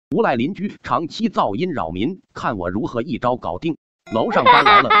无赖邻居长期噪音扰民，看我如何一招搞定。楼上搬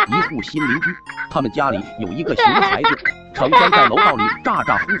来了一户新邻居，他们家里有一个熊孩子，成天在楼道里咋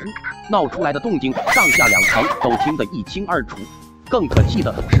咋呼呼，闹出来的动静上下2层都听得一清二楚。更可气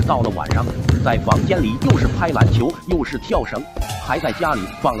的是，到了晚上，在房间里又是拍篮球，又是跳绳，还在家里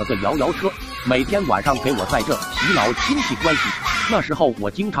放了个摇摇车，每天晚上给我在这洗脑亲戚关系。那时候我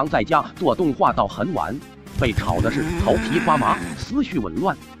经常在家做动画到很晚，被吵的是头皮发麻，思绪紊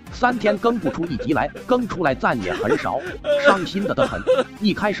乱，3天更不出一集来，更出来赞也很少，伤心的很。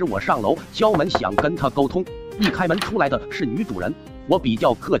一开始我上楼敲门想跟他沟通，一开门出来的是女主人，我比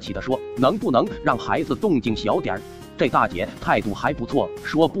较客气的说，能不能让孩子动静小点儿？这大姐态度还不错，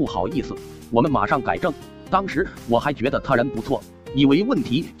说不好意思，我们马上改正。当时我还觉得她人不错，以为问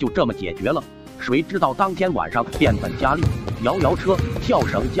题就这么解决了，谁知道当天晚上变本加厉，摇摇车、跳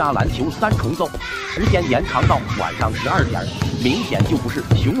绳加篮球3重奏，时间延长到晚上12点，明显就不是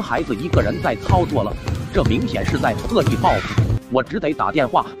熊孩子一个人在操作了，这明显是在恶意报复。我只得打电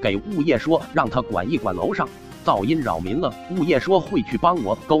话给物业说，让他管一管楼上噪音扰民了。物业说会去帮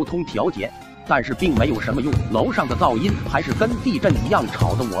我沟通调解，但是并没有什么用，楼上的噪音还是跟地震一样，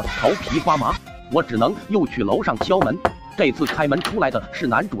吵得我头皮发麻。我只能又去楼上敲门，这次开门出来的是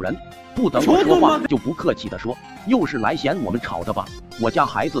男主人，不等我说话就不客气地说，又是来嫌我们吵的吧？我家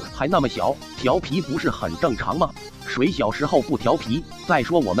孩子还那么小，调皮不是很正常吗？谁小时候不调皮？再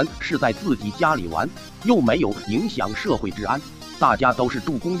说我们是在自己家里玩，又没有影响社会治安，大家都是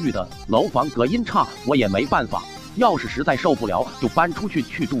住公寓的，楼房隔音差，我也没办法。要是实在受不了，就搬出去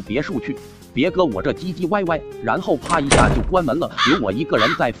住别墅去，别搁我这唧唧歪歪，然后啪一下就关门了，留我一个人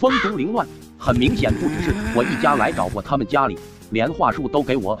在风中凌乱。很明显，不只是我一家来找过他们家里，连话术都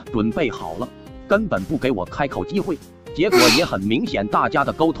给我准备好了，根本不给我开口机会。结果也很明显，大家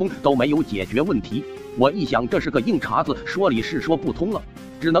的沟通都没有解决问题。我一想，这是个硬茬子，说理是说不通了，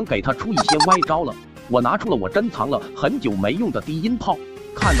只能给他出一些歪招了。我拿出了我珍藏了很久没用的低音炮，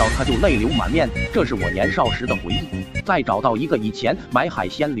看到他就泪流满面，这是我年少时的回忆。再找到一个以前买海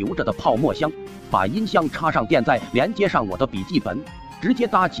鲜留着的泡沫箱，把音箱插上电，再连接上我的笔记本，直接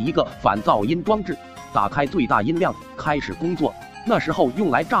搭起一个反噪音装置，打开最大音量，开始工作。那时候用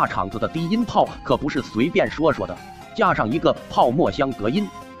来炸场子的低音炮可不是随便说说的，加上一个泡沫箱隔音，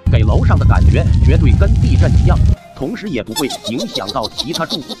给楼上的感觉绝对跟地震一样，同时也不会影响到其他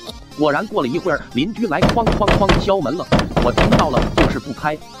住户。果然过了一会儿，邻居来哐哐哐敲门了，我听到了就是不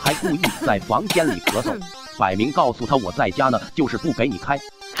开，还故意在房间里咳嗽，摆明告诉他我在家呢，就是不给你开。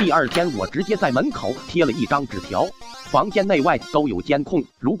第二天我直接在门口贴了一张纸条，房间内外都有监控，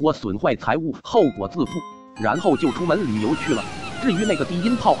如果损坏财物，后果自负。然后就出门旅游去了。至于那个低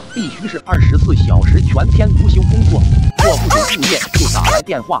音炮，必须是24小时全天无休工作。过不久，物业就打来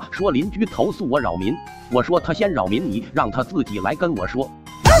电话说邻居投诉我扰民。我说他先扰民你，让他自己来跟我说。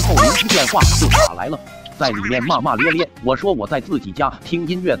然后邻居电话就打来了，在里面骂骂咧咧。我说我在自己家听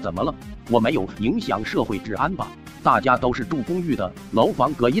音乐怎么了？我没有影响社会治安吧？大家都是住公寓的，楼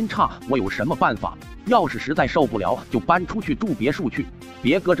房隔音差，我有什么办法？要是实在受不了，就搬出去住别墅去，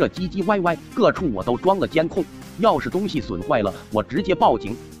别搁这唧唧歪歪。各处我都装了监控，要是东西损坏了，我直接报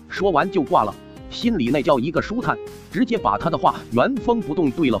警。说完就挂了，心里那叫一个舒坦，直接把他的话原封不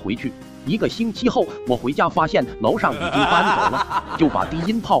动兑了回去。1个星期后，我回家发现楼上已经搬走了，就把低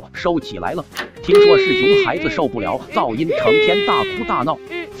音炮收起来了。听说是熊孩子受不了噪音，成天大哭大闹，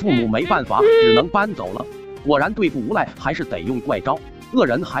父母没办法，只能搬走了。果然对付无赖还是得用怪招，恶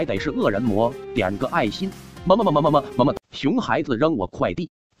人还得是恶人磨，点个爱心，么。熊孩子扔我快递，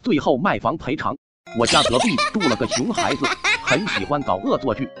最后卖房赔偿。我家隔壁住了个熊孩子，很喜欢搞恶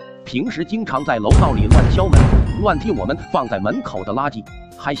作剧，平时经常在楼道里乱敲门，乱踢我们放在门口的垃圾，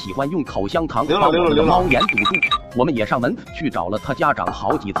还喜欢用口香糖把我们的猫眼堵住。我们也上门去找了他家长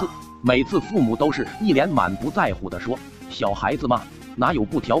好几次，每次父母都是一脸满不在乎的说，小孩子嘛，哪有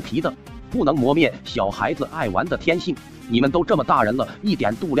不调皮的，不能磨灭小孩子爱玩的天性。你们都这么大人了，一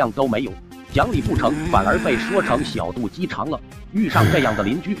点度量都没有，讲理不成，反而被说成小肚鸡肠了。遇上这样的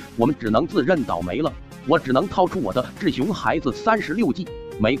邻居，我们只能自认倒霉了。我只能掏出我的治熊孩子36计，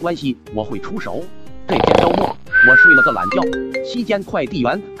没关系，我会出手。这天周末，我睡了个懒觉，期间快递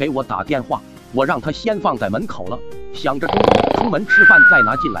员给我打电话，我让他先放在门口了，想着中午出门吃饭再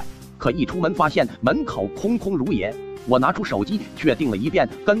拿进来。可一出门发现门口空空如也，我拿出手机确定了一遍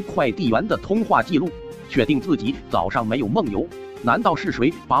跟快递员的通话记录，确定自己早上没有梦游。难道是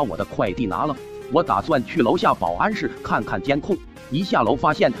谁把我的快递拿了？我打算去楼下保安室看看监控。一下楼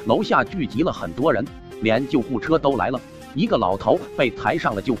发现楼下聚集了很多人，连救护车都来了。一个老头被抬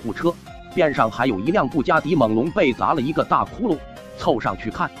上了救护车，边上还有一辆布加迪猛龙被砸了一个大窟窿。凑上去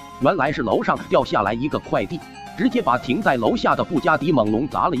看，原来是楼上掉下来一个快递，直接把停在楼下的布加迪猛龙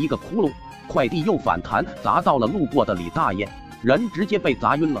砸了一个窟窿，快递又反弹砸到了路过的李大爷，人直接被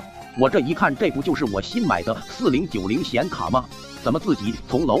砸晕了。我这一看，这不就是我新买的4090显卡吗？怎么自己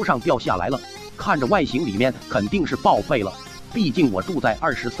从楼上掉下来了？看着外形里面肯定是报废了，毕竟我住在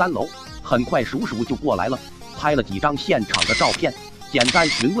23楼。很快叔叔就过来了，拍了几张现场的照片，简单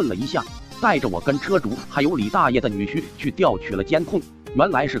询问了一下，带着我跟车主还有李大爷的女婿去调取了监控。原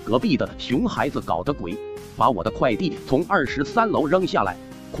来是隔壁的熊孩子搞的鬼，把我的快递从23楼扔下来，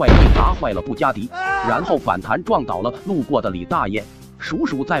快递砸坏了布加迪，然后反弹撞倒了路过的李大爷。叔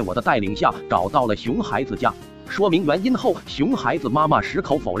叔在我的带领下找到了熊孩子家，说明原因后，熊孩子妈妈矢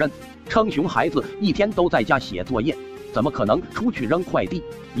口否认，称熊孩子一天都在家写作业，怎么可能出去扔快递？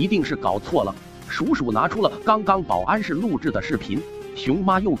一定是搞错了。叔叔拿出了刚刚保安室录制的视频，熊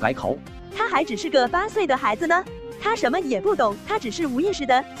妈又改口，他还只是个8岁的孩子呢，他什么也不懂，他只是无意识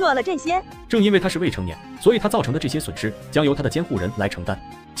的做了这些。正因为他是未成年，所以他造成的这些损失将由他的监护人来承担。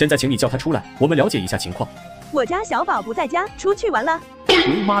现在请你叫他出来，我们了解一下情况。我家小宝不在家，出去玩了。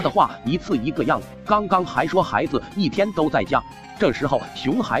熊妈的话一次一个样，刚刚还说孩子一天都在家，这时候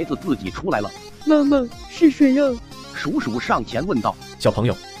熊孩子自己出来了。妈妈，是谁呀？叔叔上前问道：小朋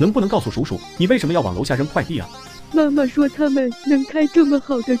友，能不能告诉叔叔，你为什么要往楼下扔快递啊？妈妈说他们能开这么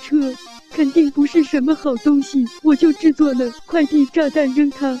好的车，肯定不是什么好东西，我就制作了快递炸弹扔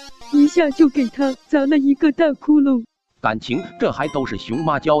他，一下就给他砸了一个大窟窿。感情这还都是熊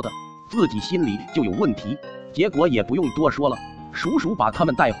妈教的，自己心里就有问题，结果也不用多说了，叔叔把他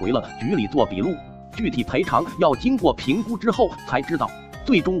们带回了局里做笔录，具体赔偿要经过评估之后才知道。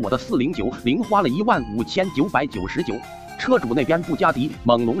最终我的4090花了15999，车主那边布加迪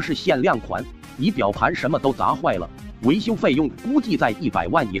猛龙是限量款，仪表盘什么都砸坏了，维修费用估计在100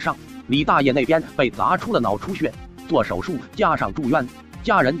万以上。李大爷那边被砸出了脑出血，做手术加上住院，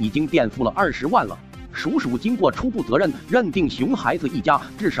家人已经垫付了20万了。叔叔经过初步责任认定，熊孩子一家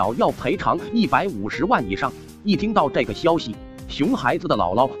至少要赔偿150万以上。一听到这个消息，熊孩子的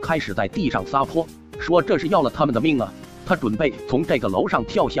姥姥开始在地上撒泼，说这是要了他们的命啊！他准备从这个楼上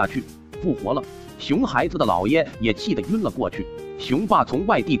跳下去，不活了。熊孩子的姥爷也气得晕了过去。熊爸从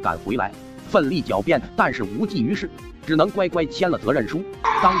外地赶回来，奋力狡辩，但是无济于事，只能乖乖签了责任书。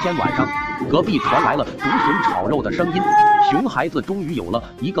当天晚上，隔壁传来了竹笋炒肉的声音，熊孩子终于有了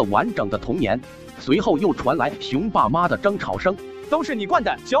一个完整的童年。随后又传来熊爸妈的争吵声，都是你惯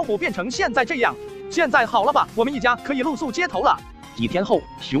的，小虎变成现在这样，现在好了吧，我们一家可以露宿街头了。几天后，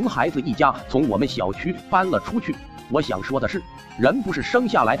熊孩子一家从我们小区搬了出去。我想说的是，人不是生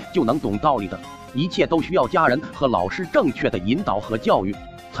下来就能懂道理的，一切都需要家人和老师正确的引导和教育，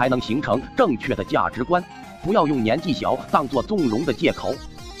才能形成正确的价值观。不要用年纪小当作纵容的借口，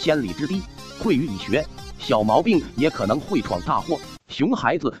千里之堤，溃于蚁穴，小毛病也可能会闯大祸。熊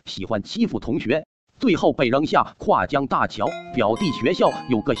孩子喜欢欺负同学，最后被扔下跨江大桥。表弟学校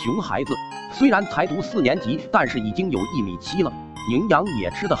有个熊孩子，虽然才读4年级，但是已经有1.7米了，营养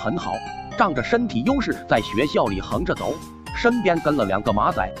也吃得很好，仗着身体优势在学校里横着走，身边跟了2个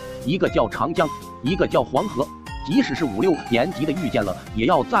马仔，一个叫长江，一个叫黄河。即使是5、6年级的遇见了，也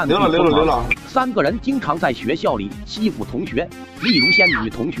要赞不疯了。3个人经常在学校里欺负同学，例如掀女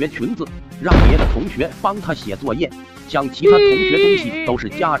同学裙子，让别的同学帮他写作业，抢其他同学东西都是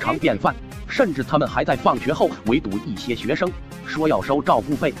家常便饭。甚至他们还在放学后围堵一些学生，说要收照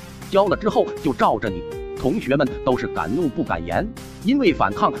顾费，交了之后就罩着你。同学们都是敢怒不敢言，因为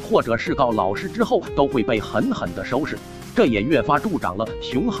反抗或者是告老师之后都会被狠狠的收拾，这也越发助长了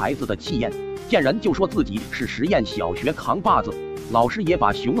熊孩子的气焰，见人就说自己是实验小学扛把子。老师也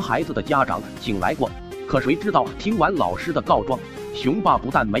把熊孩子的家长请来过，可谁知道听完老师的告状，熊爸不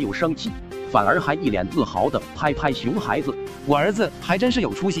但没有生气，反而还一脸自豪地拍拍熊孩子，我儿子还真是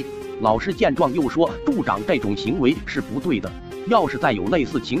有出息。老师见状又说，助长这种行为是不对的，要是再有类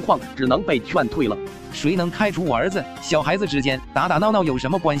似情况，只能被劝退了。谁能开除我儿子？小孩子之间打打闹闹有什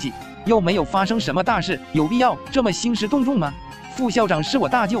么关系？又没有发生什么大事，有必要这么兴师动众吗？副校长是我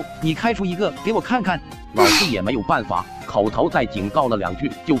大舅，你开除一个给我看看。老师也没有办法，口头再警告了2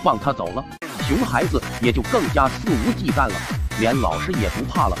句就放他走了。熊孩子也就更加肆无忌惮了，连老师也不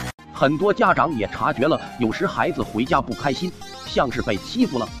怕了。很多家长也察觉了，有时孩子回家不开心，像是被欺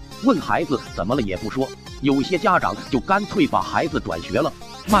负了，问孩子怎么了也不说，有些家长就干脆把孩子转学了。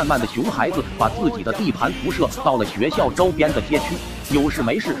慢慢的，熊孩子把自己的地盘辐射到了学校周边的街区，有事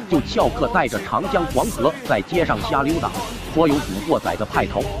没事就翘课带着长江黄河在街上瞎溜达，颇有古惑仔的派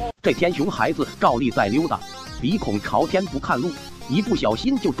头。这天熊孩子照例在溜达，鼻孔朝天不看路，一不小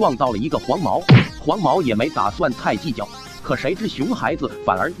心就撞到了一个黄毛。黄毛也没打算太计较，可谁知熊孩子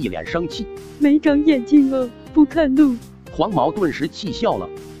反而一脸生气，没长眼睛啊，不看路。黄毛顿时气笑了，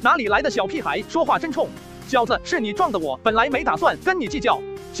哪里来的小屁孩，说话真冲！小子，是你撞的我，本来没打算跟你计较，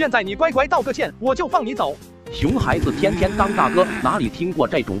现在你乖乖道个歉，我就放你走。熊孩子天天当大哥，哪里听过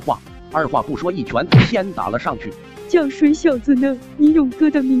这种话？二话不说，一拳先打了上去。叫水小子呢？你勇哥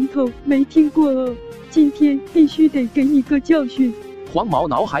的名头没听过哦，今天必须得给你个教训。黄毛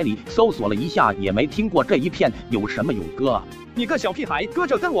脑海里搜索了一下，也没听过这一片有什么勇哥啊！你个小屁孩，搁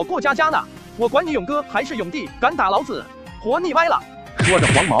着跟我过家家呢！我管你勇哥还是勇弟，敢打老子，活腻歪了！说着，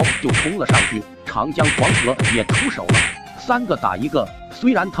黄毛就冲了上去，长江黄河也出手了，3个打1个。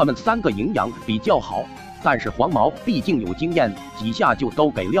虽然他们3个营养比较好，但是黄毛毕竟有经验，几下就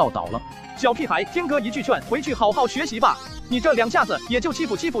都给撂倒了。小屁孩，听哥一句劝，回去好好学习吧。你这2下子也就欺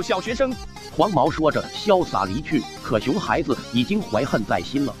负小学生。黄毛说着潇洒离去，可熊孩子已经怀恨在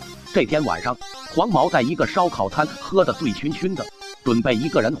心了。这天晚上，黄毛在一个烧烤摊喝得醉醺醺的，准备一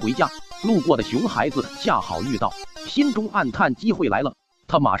个人回家。路过的熊孩子恰好遇到，心中暗叹机会来了。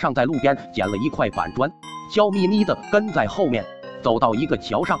他马上在路边捡了一块板砖，悄咪咪地跟在后面，走到一个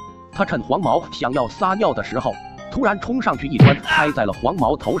桥上。他趁黄毛想要撒尿的时候，突然冲上去一砖拍在了黄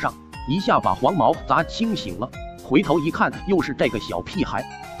毛头上，一下把黄毛砸清醒了。回头一看，又是这个小屁孩，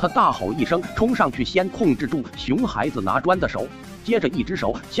他大吼一声，冲上去先控制住熊孩子拿砖的手，接着一只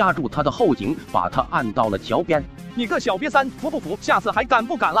手掐住他的后颈，把他按到了桥边。你个小瘪三，服不服？下次还敢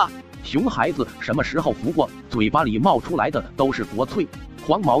不敢了？熊孩子什么时候服过？嘴巴里冒出来的都是国粹。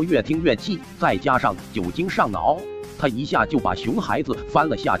黄毛越听越气，再加上酒精上脑，他一下就把熊孩子翻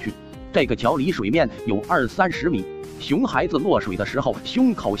了下去。这个桥离水面有20-30米，熊孩子落水的时候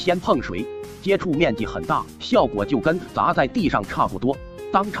胸口先碰水，接触面积很大，效果就跟砸在地上差不多，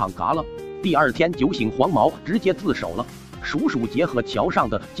当场嘎了。第二天酒醒，黄毛直接自首了。叔叔结合桥上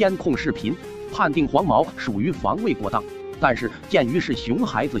的监控视频，判定黄毛属于防卫过当，但是鉴于是熊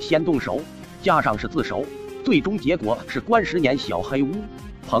孩子先动手，加上是自首，最终结果是关10年小黑屋。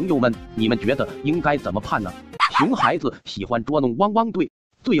朋友们，你们觉得应该怎么判呢？熊孩子喜欢捉弄汪汪队，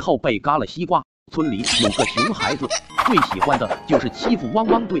最后被嘎了西瓜。村里有个熊孩子，最喜欢的就是欺负汪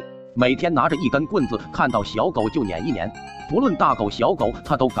汪队，每天拿着一根棍子，看到小狗就撵一撵，不论大狗小狗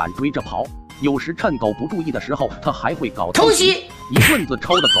他都敢追着跑。有时趁狗不注意的时候，他还会搞偷袭，一棍子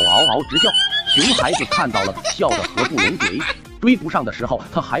抽得狗嗷嗷直叫。熊孩子看到了，笑得合不拢嘴。追不上的时候，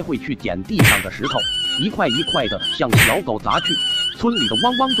他还会去捡地上的石头，一块一块的向小狗砸去。村里的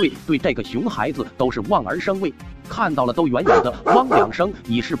汪汪队对这个熊孩子都是望而生畏，看到了都远远的汪2声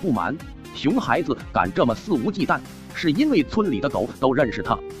以示不满。熊孩子敢这么肆无忌惮，是因为村里的狗都认识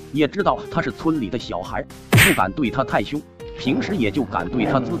他，也知道他是村里的小孩，不敢对他太凶，平时也就敢对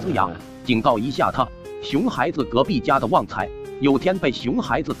他呲呲牙，警告一下他。熊孩子隔壁家的旺财有天被熊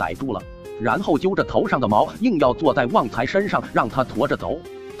孩子逮住了，然后揪着头上的毛，硬要坐在旺财身上让他驮着走，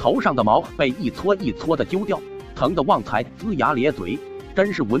头上的毛被一撮一撮的揪掉，疼得旺财龇牙咧嘴，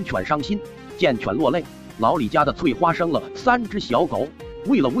真是闻犬伤心，见犬落泪。老李家的翠花生了3只小狗，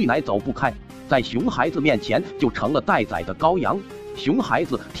为了喂奶走不开，在熊孩子面前就成了待宰的羔羊。熊孩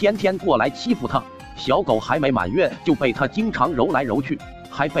子天天过来欺负他，小狗还没满月就被他经常揉来揉去，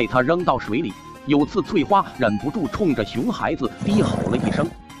还被他扔到水里。有次翠花忍不住冲着熊孩子低吼了一声，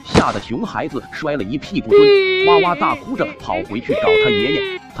吓得熊孩子摔了一屁股墩，哇哇大哭着跑回去找他爷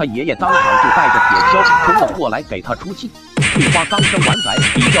爷。他爷爷当场就带着铁锹冲了过来给他出气。翠花刚生完崽，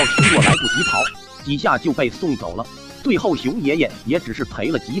比较虚弱，来不及跑，几下就被送走了。最后熊爷爷也只是赔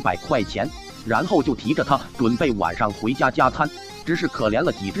了几百块钱，然后就提着他准备晚上回家加餐。只是可怜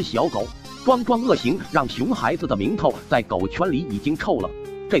了几只小狗，桩桩恶行让熊孩子的名头在狗圈里已经臭了。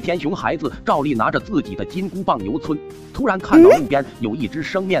这天熊孩子照例拿着自己的金箍棒游村，突然看到路边有一只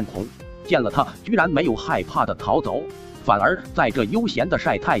生面孔，见了他居然没有害怕的逃走，反而在这悠闲的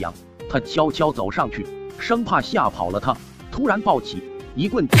晒太阳。他悄悄走上去，生怕吓跑了他，突然抱起一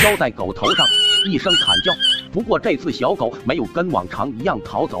棍敲在狗头上，一声惨叫。不过这次小狗没有跟往常一样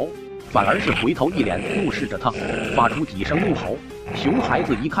逃走，反而是回头一脸怒视着他，发出几声怒吼。熊孩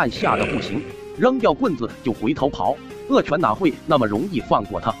子一看吓得不行，扔掉棍子就回头跑。恶犬哪会那么容易放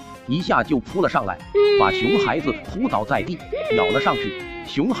过他，一下就扑了上来，把熊孩子扑倒在地，咬了上去。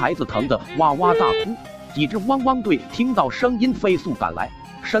熊孩子疼得哇哇大哭。几只汪汪队听到声音飞速赶来，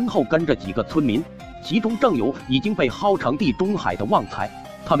身后跟着几个村民，其中正有已经被薅成地中海的旺财。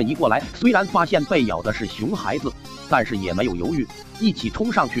他们一过来，虽然发现被咬的是熊孩子，但是也没有犹豫，一起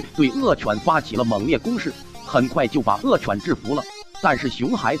冲上去对恶犬发起了猛烈攻势，很快就把恶犬制服了。但是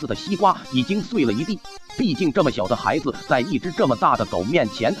熊孩子的西瓜已经碎了一地，毕竟这么小的孩子在一只这么大的狗面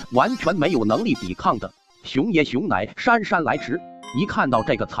前完全没有能力抵抗的。熊爷熊奶姗姗来迟，一看到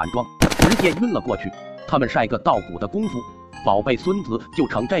这个惨状，直接晕了过去。他们晒个稻谷的功夫，宝贝孙子就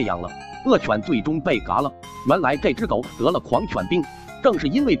成这样了。恶犬最终被嘎了。原来这只狗得了狂犬病，正是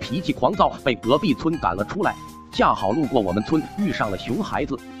因为脾气狂躁，被隔壁村赶了出来。恰好路过我们村，遇上了熊孩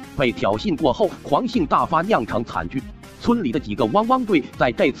子，被挑衅过后狂性大发，酿成惨剧。村里的几个汪汪队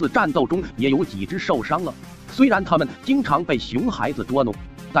在这次战斗中也有几只受伤了。虽然他们经常被熊孩子捉弄，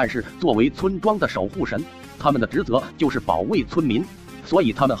但是作为村庄的守护神，他们的职责就是保卫村民，所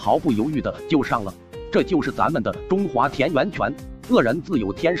以他们毫不犹豫地救上了。这就是咱们的中华田园犬，恶人自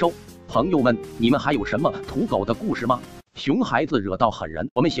有天收。朋友们，你们还有什么土狗的故事吗？熊孩子惹到狠人，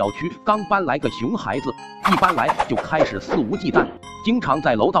我们小区刚搬来个熊孩子，一搬来就开始肆无忌惮，经常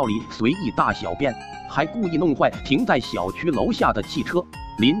在楼道里随意大小便，还故意弄坏停在小区楼下的汽车。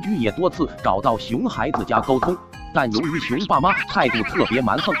邻居也多次找到熊孩子家沟通，但由于熊爸妈态度特别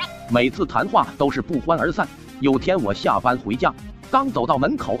蛮横，每次谈话都是不欢而散。有天我下班回家，刚走到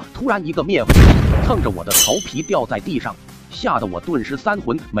门口，突然一个灭火器蹭着我的头皮掉在地上，吓得我顿时三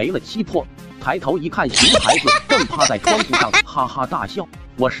魂没了七魄。抬头一看，熊孩子正趴在窗户上哈哈大笑。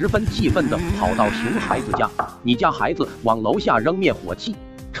我十分气愤地跑到熊孩子家，你家孩子往楼下扔灭火器，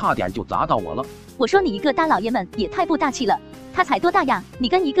差点就砸到我了。我说你一个大老爷们也太不大气了，他才多大呀，你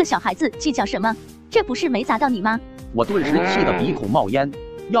跟一个小孩子计较什么？这不是没砸到你吗？我顿时气得鼻孔冒烟，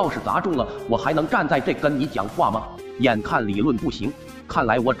要是砸中了，我还能站在这跟你讲话吗？眼看理论不行，看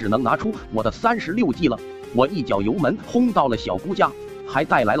来我只能拿出我的36计了。我一脚油门轰到了小姑家，还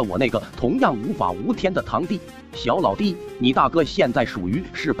带来了我那个同样无法无天的堂弟。小老弟，你大哥现在属于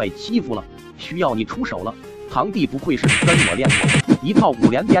是被欺负了，需要你出手了。堂弟不愧是跟我练过，一套5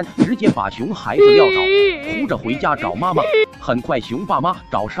连鞭直接把熊孩子撂倒，哭着回家找妈妈。很快熊爸妈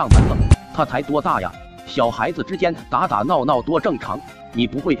找上门了，他才多大呀？小孩子之间打打闹闹多正常，你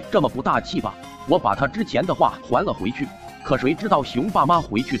不会这么不大气吧？我把他之前的话还了回去，可谁知道熊爸妈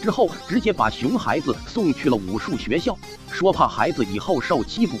回去之后，直接把熊孩子送去了武术学校，说怕孩子以后受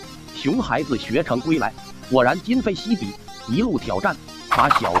欺负。熊孩子学成归来，果然今非昔比，一路挑战，把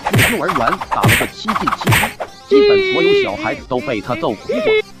小区幼儿园打了个7进7出，基本所有小孩子都被他揍哭过。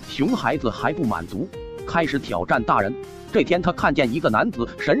熊孩子还不满足，开始挑战大人。这天他看见一个男子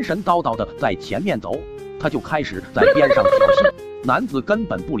神神叨叨的在前面走，他就开始在边上挑衅，男子根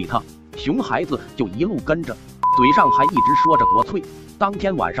本不理他，熊孩子就一路跟着，嘴上还一直说着国粹。当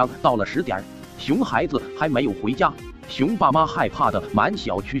天晚上到了10点，熊孩子还没有回家，熊爸妈害怕的满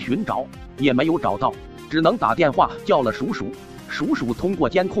小区寻找，也没有找到，只能打电话叫了叔叔。叔叔通过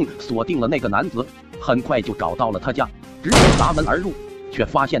监控锁定了那个男子，很快就找到了他家，直接砸门而入，却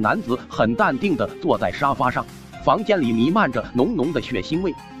发现男子很淡定地坐在沙发上，房间里弥漫着浓浓的血腥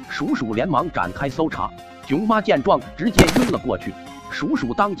味。叔叔连忙展开搜查，熊妈见状直接晕了过去，叔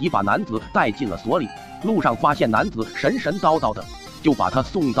叔当即把男子带进了所里。路上发现男子神神叨叨的，就把他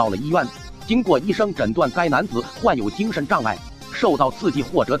送到了医院。经过医生诊断，该男子患有精神障碍，受到刺激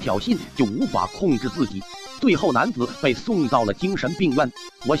或者挑衅就无法控制自己，最后男子被送到了精神病院。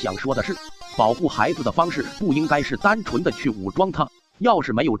我想说的是，保护孩子的方式不应该是单纯的去武装他，要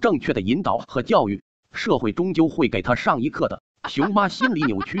是没有正确的引导和教育，社会终究会给他上一课的。熊妈心理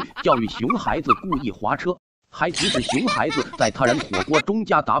扭曲，教育熊孩子故意滑车，还指使熊孩子在他人火锅中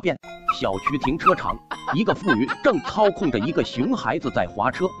间答辩。小区停车场，一个妇女正操控着一个熊孩子在滑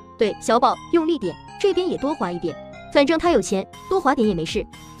车。对，小宝用力点，这边也多滑一点，反正他有钱，多滑点也没事。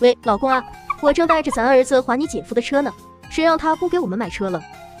喂，老公啊，我正带着咱儿子滑你姐夫的车呢，谁让他不给我们买车了，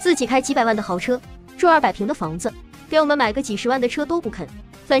自己开几百万的豪车，住200平的房子，给我们买个几10万的车都不肯，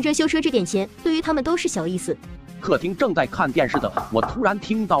反正修车这点钱对于他们都是小意思。客厅正在看电视的我突然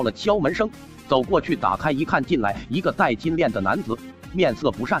听到了敲门声，走过去打开一看，进来一个戴金链的男子，面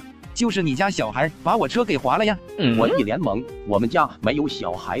色不善。就是你家小孩把我车给划了呀！我一脸懵，我们家没有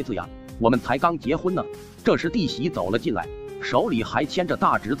小孩子呀，我们才刚结婚呢。这时弟媳走了进来，手里还牵着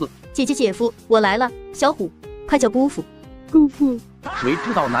大侄子。姐姐姐夫，我来了，小虎，快叫姑父。姑父。谁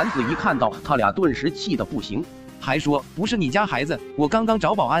知道男子一看到他俩，顿时气得不行，还说不是你家孩子，我刚刚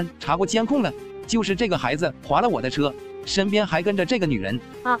找保安查过监控了，就是这个孩子划了我的车，身边还跟着这个女人。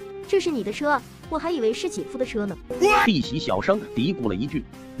啊，这是你的车啊？我还以为是姐夫的车呢。弟媳小声嘀咕了一句：“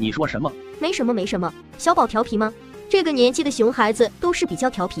你说什么？”没什么没什么，小宝调皮吗？这个年纪的熊孩子都是比较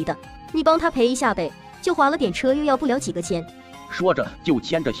调皮的，你帮他赔一下呗，就划了点车，又要不了几个钱。说着就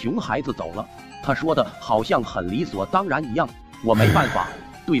牵着熊孩子走了。他说的好像很理所当然一样。我没办法，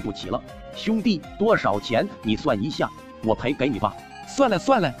对不起了，兄弟，多少钱你算一下，我赔给你吧。算了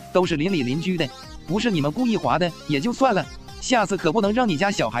算了，都是邻里邻居的，不是你们故意划的也就算了，下次可不能让你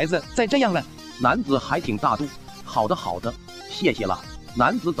家小孩子再这样了。男子还挺大度，好的好的，谢谢了。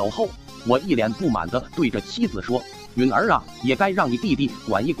男子走后，我一脸不满地对着妻子说：“允儿啊，也该让你弟弟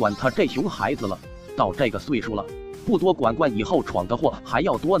管一管他这熊孩子了，到这个岁数了，不多管管，以后闯的祸还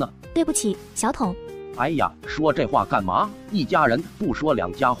要多呢。”对不起，小桶。哎呀，说这话干嘛？一家人不说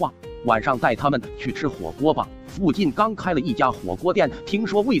两家话，晚上带他们去吃火锅吧。附近刚开了一家火锅店，听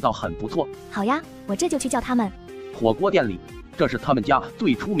说味道很不错。好呀，我这就去叫他们。火锅店里，这是他们家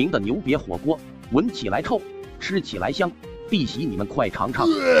最出名的牛瘪火锅，闻起来臭，吃起来香。弟媳，你们快尝尝。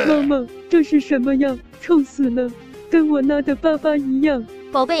妈妈，这是什么呀？臭死了，跟我拉的粑粑一样。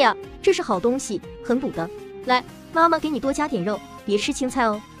宝贝呀，这是好东西，很补的。来，妈妈给你多加点肉，别吃青菜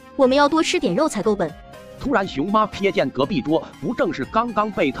哦。我们要多吃点肉才够本。突然，熊妈瞥见隔壁桌，不正是刚刚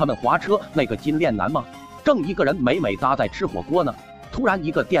被他们划车那个金链男吗？正一个人美美搭在吃火锅呢。突然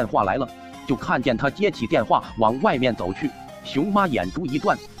一个电话来了，就看见他接起电话往外面走去。熊妈眼珠一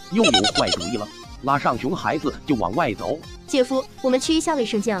转，又有坏主意了，拉上熊孩子就往外走。姐夫，我们去一下卫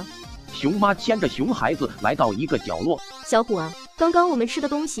生间啊。熊妈牵着熊孩子来到一个角落。小虎啊，刚刚我们吃的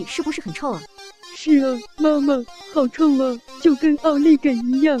东西是不是很臭啊？是啊，妈妈，好臭啊，就跟奥利给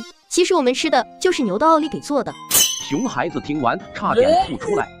一样。其实我们吃的就是牛的奥利给做的。熊孩子听完差点吐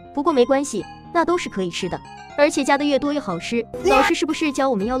出来。不过没关系，那都是可以吃的，而且加的越多越好吃。老师是不是教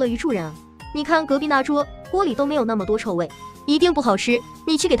我们要乐于助人啊？你看隔壁那桌锅里都没有那么多臭味，一定不好吃。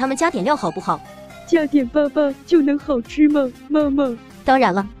你去给他们加点料好不好？加点粑粑就能好吃吗，妈妈？当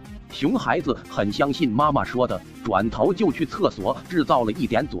然了。熊孩子很相信妈妈说的，转头就去厕所制造了一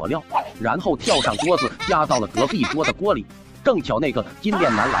点佐料，然后跳上桌子加到了隔壁桌的锅里。正巧那个金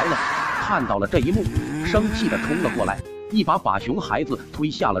链男来了，看到了这一幕，生气的冲了过来，一把把熊孩子推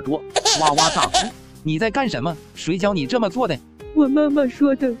下了桌，哇哇大哭。你在干什么？谁教你这么做的？我妈妈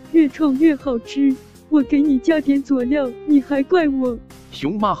说的，越臭越好吃。我给你加点佐料，你还怪我？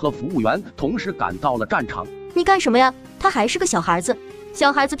熊妈和服务员同时赶到了战场。你干什么呀？他还是个小孩子，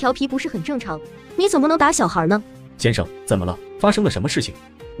小孩子调皮不是很正常？你怎么能打小孩呢？先生，怎么了？发生了什么事情？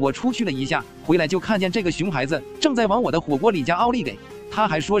我出去了一下，回来就看见这个熊孩子正在往我的火锅里加奥利给，他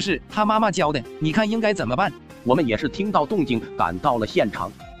还说是他妈妈教的，你看应该怎么办？我们也是听到动静赶到了现场，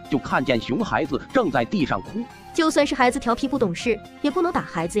就看见熊孩子正在地上哭。就算是孩子调皮不懂事，也不能打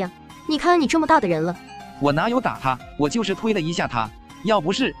孩子呀。你看你这么大的人了。我哪有打他，我就是推了一下他。要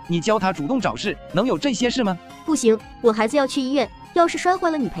不是你教他主动找事，能有这些事吗？不行，我孩子要去医院，要是摔坏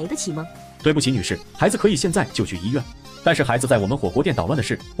了你赔得起吗？对不起女士，孩子可以现在就去医院，但是孩子在我们火锅店捣乱的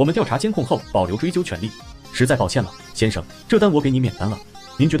事，我们调查监控后保留追究权利。实在抱歉了，先生，这单我给你免单了，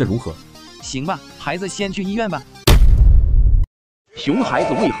您觉得如何？行吧，孩子先去医院吧。熊孩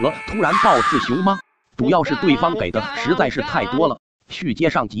子为何突然暴刺熊妈？主要是对方给的实在是太多了。续接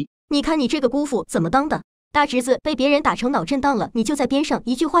上集。你看你这个姑父怎么当的？大侄子被别人打成脑震荡了，你就在边上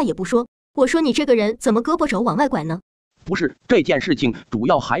一句话也不说。我说你这个人怎么胳膊肘往外拐呢？不是，这件事情主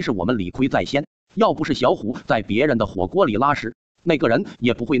要还是我们理亏在先。要不是小虎在别人的火锅里拉屎，那个人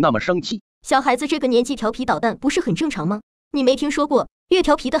也不会那么生气。小孩子这个年纪调皮捣蛋不是很正常吗？你没听说过越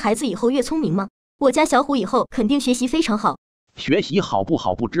调皮的孩子以后越聪明吗？我家小虎以后肯定学习非常好。学习好不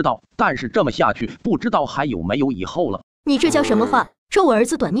好不知道，但是这么下去不知道还有没有以后了。你这叫什么话？咒我儿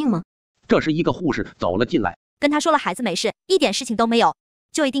子短命吗？这时一个护士走了进来，跟他说了孩子没事，一点事情都没有，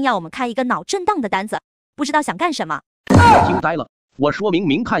就一定要我们开一个脑震荡的单子，不知道想干什么。我惊呆了，我说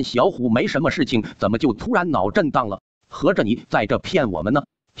明看小虎没什么事情，怎么就突然脑震荡了？合着你在这骗我们呢？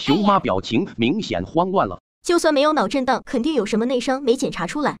熊妈表情明显慌乱了。就算没有脑震荡，肯定有什么内伤没检查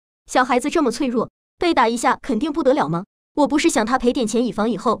出来。小孩子这么脆弱，被打一下肯定不得了吗？我不是想他赔点钱，以防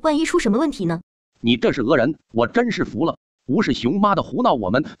以后万一出什么问题呢。你这是讹人，我真是服了。无视熊妈的胡闹，我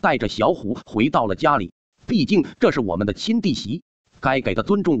们带着小虎回到了家里。毕竟这是我们的亲弟媳，该给的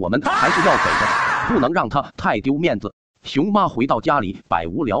尊重我们还是要给的，不能让她太丢面子。熊妈回到家里百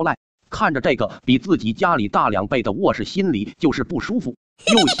无聊赖，看着这个比自己家里大2倍的卧室，心里就是不舒服，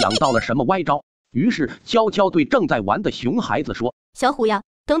又想到了什么歪招，于是悄悄对正在玩的熊孩子说：小虎呀，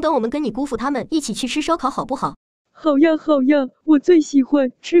等等我们跟你姑父他们一起去吃烧烤好不好？好呀好呀，我最喜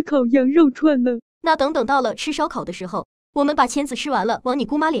欢吃烤羊肉串了。那等到了吃烧烤的时候，我们把签子吃完了往你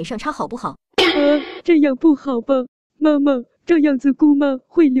姑妈脸上插好不好？这样不好吧？妈妈，这样子姑妈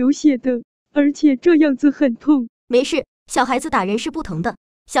会流血的，而且这样子很痛。没事，小孩子打人是不疼的，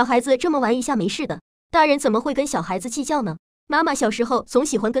小孩子这么玩一下没事的，大人怎么会跟小孩子计较呢？妈妈小时候总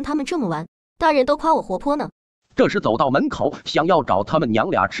喜欢跟他们这么玩，大人都夸我活泼呢。这时走到门口想要找他们娘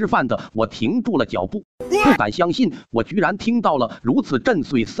俩吃饭的我停住了脚步，不敢相信我居然听到了如此震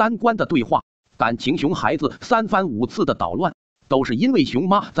碎三观的对话。感情熊孩子3番5次的捣乱，都是因为熊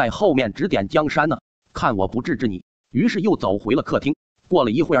妈在后面指点江山呢。看我不制止你，于是又走回了客厅。过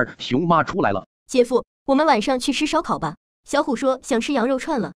了一会儿，熊妈出来了。姐夫，我们晚上去吃烧烤吧。小虎说想吃羊肉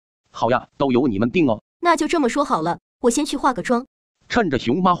串了。好呀，都由你们定哦。那就这么说好了，我先去化个妆。趁着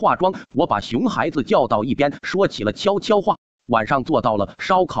熊妈化妆，我把熊孩子叫到一边，说起了悄悄话。晚上坐到了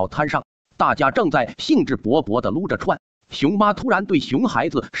烧烤摊上，大家正在兴致勃勃地撸着串，熊妈突然对熊孩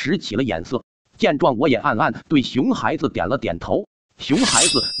子使起了眼色。见状，我也暗暗对熊孩子点了点头。熊孩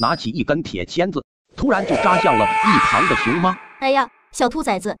子拿起一根铁签子，突然就扎向了一旁的熊妈。哎呀，小兔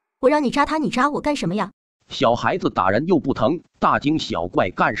崽子，我让你扎他，你扎我干什么呀？小孩子打人又不疼，大惊小怪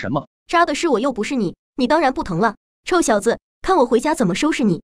干什么？扎的是我又不是你，你当然不疼了。臭小子，看我回家怎么收拾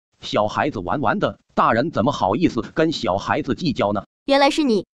你！小孩子玩玩的，大人怎么好意思跟小孩子计较呢？原来是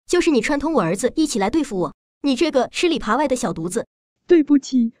你，就是你串通我儿子一起来对付我，你这个吃里扒外的小犊子！对不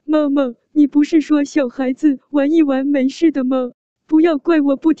起，妈妈，你不是说小孩子玩一玩没事的吗？不要怪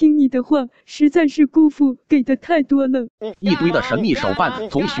我不听你的话，实在是姑父给的太多了。一堆的神秘手办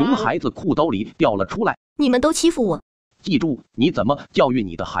从熊孩子裤兜里掉了出来。你们都欺负我！记住，你怎么教育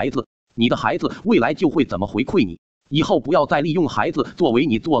你的孩子，你的孩子未来就会怎么回馈你。以后不要再利用孩子作为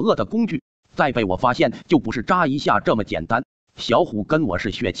你作恶的工具，再被我发现就不是扎一下这么简单。小虎跟我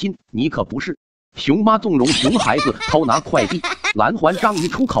是血亲，你可不是。熊妈纵容熊孩子偷拿快递，蓝环章鱼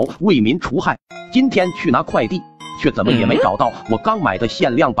出口为民除害。今天去拿快递，却怎么也没找到我刚买的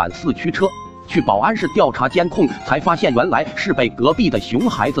限量版4驱车。去保安室调查监控，才发现原来是被隔壁的熊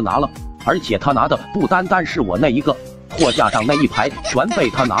孩子拿了，而且他拿的不单单是我那一个，货架上那一排全被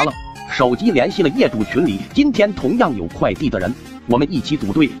他拿了。手机联系了业主群里今天同样有快递的人，我们一起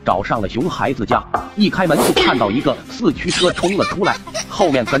组队找上了熊孩子家。一开门就看到一个4驱车冲了出来，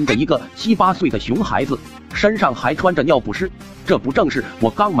后面跟着一个7、8岁的熊孩子，身上还穿着尿不湿。这不正是我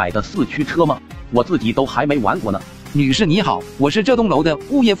刚买的4驱车吗？我自己都还没玩过呢。女士你好，我是这栋楼的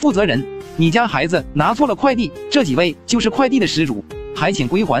物业负责人，你家孩子拿错了快递，这几位就是快递的失主，还请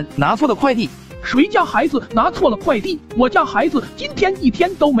归还拿错的快递。谁家孩子拿错了快递？我家孩子今天一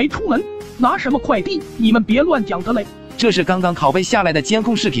天都没出门，拿什么快递？你们别乱讲的嘞！这是刚刚拷贝下来的监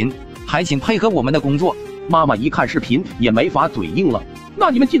控视频，还请配合我们的工作。妈妈一看视频也没法嘴硬了，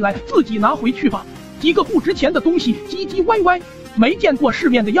那你们进来自己拿回去吧。几个不值钱的东西唧唧歪歪，没见过世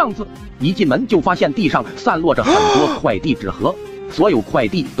面的样子。一进门就发现地上散落着很多快递纸盒，所有快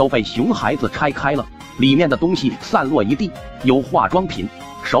递都被熊孩子拆开了，里面的东西散落一地，有化妆品、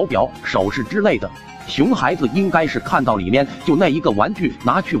手表、首饰之类的。熊孩子应该是看到里面就那一个玩具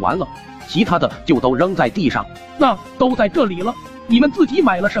拿去玩了，其他的就都扔在地上。那都在这里了，你们自己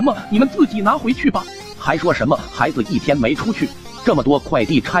买了什么，你们自己拿回去吧。还说什么孩子一天没出去，这么多快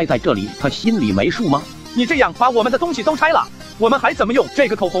递拆在这里，他心里没数吗？你这样把我们的东西都拆了，我们还怎么用？这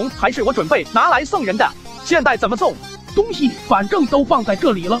个口红还是我准备拿来送人的，现在怎么送？东西反正都放在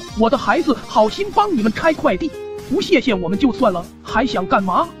这里了，我的孩子好心帮你们拆快递，不谢谢我们就算了，还想干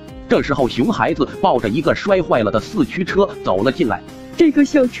嘛？这时候熊孩子抱着一个摔坏了的4驱车走了进来。这个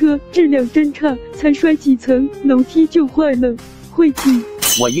小车质量真差，才摔几层楼梯就坏了，晦气。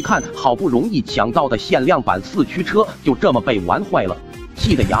我一看好不容易抢到的限量版4驱车就这么被玩坏了，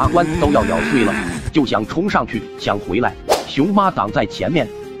气得牙关都要咬碎了，就想冲上去抢回来。熊妈挡在前面，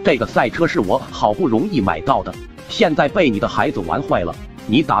这个赛车是我好不容易买到的，现在被你的孩子玩坏了，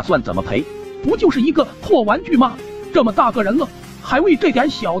你打算怎么赔？不就是一个破玩具吗？这么大个人了，还为这点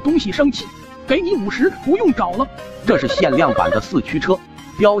小东西生气，给你50不用找了。这是限量版的4驱车，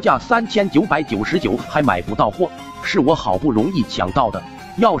标价3999，还买不到货，是我好不容易抢到的。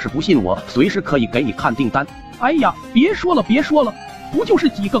要是不信我，随时可以给你看订单。哎呀，别说了，不就是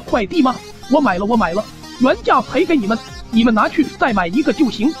几个快递吗？我买了，原价赔给你们，你们拿去再买一个就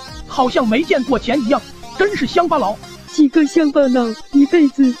行，好像没见过钱一样，真是乡巴佬。几个乡巴佬一辈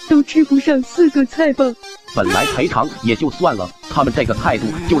子都吃不上4个菜吧。本来赔偿也就算了，他们这个态度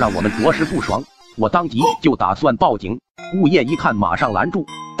就让我们着实不爽，我当即就打算报警。物业一看马上拦住，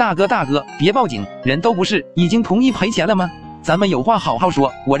大哥别报警，人都不是已经同意赔钱了吗？咱们有话好好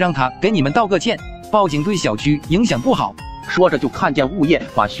说，我让他给你们道个歉，报警对小区影响不好。说着就看见物业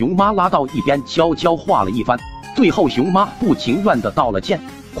把熊妈拉到一边悄悄话了一番，最后熊妈不情愿的道了歉，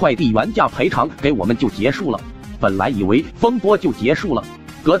快递原价赔偿给我们就结束了。本来以为风波就结束了，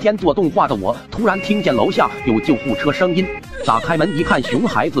隔天做动画的我突然听见楼下有救护车声音，打开门一看，熊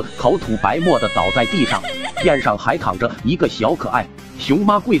孩子口吐白沫的倒在地上，边上还躺着一个小可爱。熊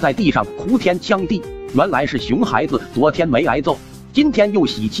妈跪在地上哭天抢地，原来是熊孩子昨天没挨揍，今天又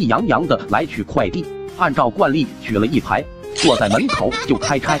喜气洋洋的来取快递，按照惯例取了一排，坐在门口就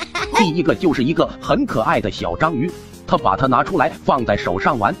开拆。第一个就是一个很可爱的小章鱼，他把它拿出来放在手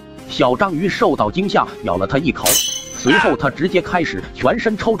上玩，小章鱼受到惊吓咬了它一口，随后它直接开始全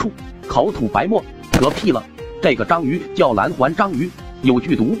身抽搐，口吐白沫，嗝屁了。这个章鱼叫蓝环章鱼，有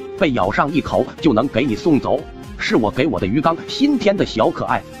剧毒，被咬上一口就能给你送走，是我给我的鱼缸新添的小可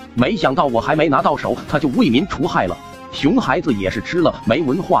爱，没想到我还没拿到手，它就为民除害了。熊孩子也是吃了没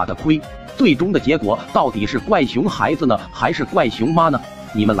文化的亏，最终的结果到底是怪熊孩子呢，还是怪熊妈呢？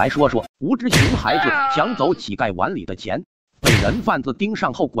你们来说说，无知熊孩子抢走乞丐碗里的钱，被人贩子盯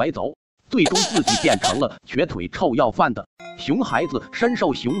上后拐走，最终自己变成了瘸腿臭要饭的熊孩子，深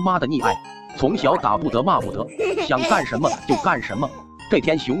受熊妈的溺爱，从小打不得骂不得，想干什么就干什么。这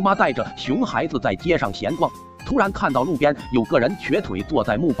天，熊妈带着熊孩子在街上闲逛，突然看到路边有个人瘸腿坐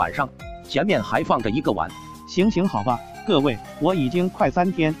在木板上，前面还放着一个碗。行好吧，各位，我已经快3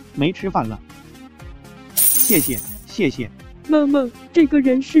天没吃饭了。谢谢。妈妈，这个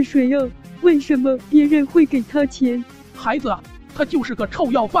人是谁啊？为什么别人会给他钱？孩子啊，他就是个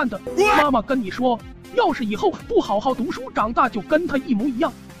臭要饭的。妈妈跟你说，要是以后不好好读书，长大就跟他一模一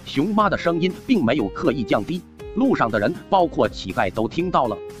样。熊妈的声音并没有刻意降低，路上的人包括乞丐都听到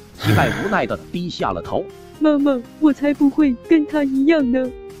了。乞丐无奈地低下了头。妈妈，我才不会跟他一样呢，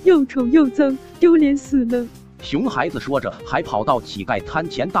又丑又脏，丢脸死了。熊孩子说着，还跑到乞丐摊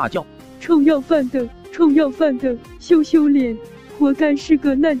前大叫：臭要饭的，羞脸，活该是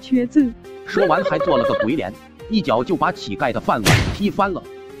个烂瘸子。说完还做了个鬼脸，一脚就把乞丐的饭碗踢翻了。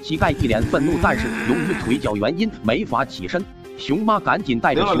乞丐一脸愤怒，但是由于腿脚原因没法起身。熊妈赶紧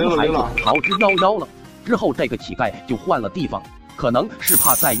带着熊孩子逃之夭夭了。之后这个乞丐就换了地方，可能是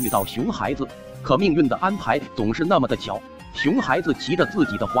怕再遇到熊孩子。可命运的安排总是那么的巧，熊孩子骑着自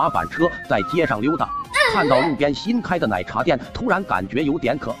己的滑板车在街上溜达，看到路边新开的奶茶店，突然感觉有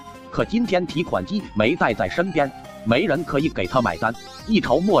点渴。可今天提款机没带在身边，没人可以给他买单。一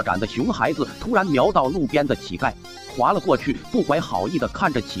筹莫展的熊孩子突然瞄到路边的乞丐，滑了过去，不怀好意地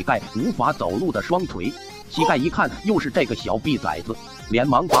看着乞丐无法走路的双腿。乞丐一看又是这个小逼崽子，连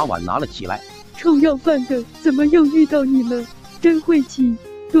忙把碗拿了起来。臭要饭的，怎么又遇到你了？真会气，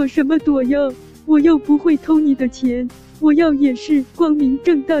躲什么躲呀？我又不会偷你的钱，我要也是光明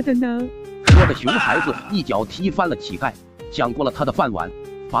正大的拿。说着，熊孩子一脚踢翻了乞丐，抢过了他的饭碗，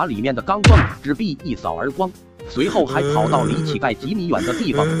把里面的钢镚纸币一扫而光，随后还跑到离乞丐几米远的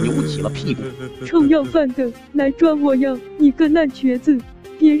地方扭起了屁股。臭要饭的，来抓我呀！你个烂瘸子，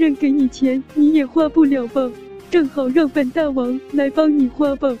别人给你钱你也花不了吧？正好让本大王来帮你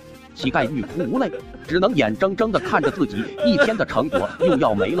花吧。乞丐欲哭无泪，只能眼睁睁地看着自己一天的成果又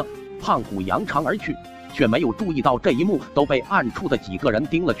要没了。胖虎扬长而去，却没有注意到这一幕都被暗处的几个人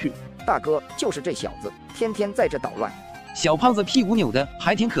盯了去。大哥，就是这小子，天天在这捣乱。小胖子屁股扭的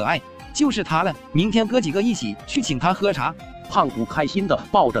还挺可爱，就是他了，明天哥几个一起去请他喝茶。胖虎开心地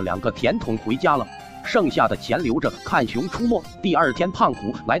抱着2个甜筒回家了，剩下的钱留着看熊出没。第二天，胖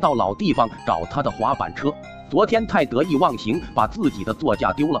虎来到老地方找他的滑板车。昨天太得意忘形，把自己的座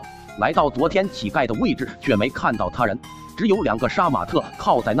驾丢了。来到昨天乞丐的位置，却没看到他人，只有2个杀马特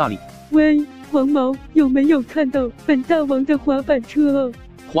靠在那里。喂，黄毛，有没有看到本大王的滑板车啊？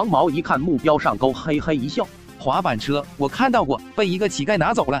黄毛一看目标上钩，嘿嘿一笑。滑板车我看到过，被一个乞丐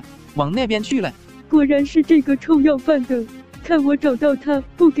拿走了，往那边去了。果然是这个臭要饭的，看我找到他，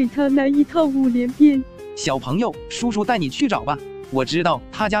不给他来一套5连鞭。小朋友，叔叔带你去找吧，我知道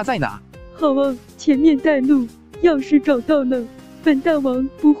他家在哪。好啊，前面带路，要是找到了，本大王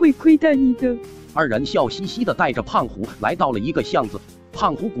不会亏待你的。2人笑嘻嘻地带着胖虎来到了一个巷子。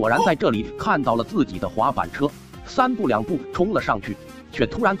胖虎果然在这里看到了自己的滑板车，3步2步冲了上去，却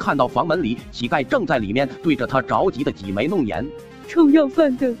突然看到房门里乞丐正在里面对着他着急的挤眉弄眼。臭要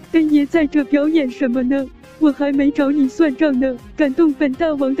饭的，跟爷在这表演什么呢？我还没找你算账呢，敢动本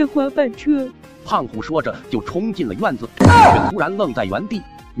大王的滑板车！胖虎说着就冲进了院子，却突然愣在原地。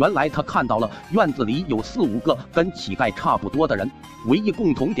原来他看到了院子里有4、5个跟乞丐差不多的人，唯一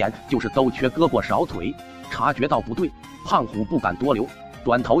共同点就是都缺胳膊少腿。察觉到不对，胖虎不敢多留，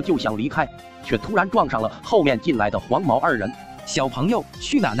转头就想离开，却突然撞上了后面进来的黄毛2人。小朋友，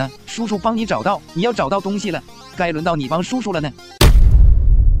去哪呢？叔叔帮你找到，你要找到东西了，该轮到你帮叔叔了呢。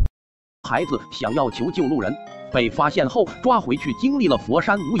孩子想要求救路人，被发现后抓回去，经历了佛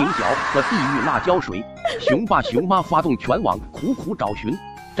山无影脚和地狱辣椒水。熊爸熊妈发动全网苦苦找寻，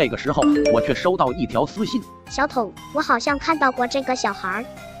这个时候我却收到一条私信：小桶，我好像看到过这个小孩，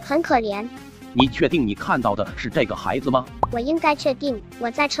很可怜。你确定你看到的是这个孩子吗？我应该确定，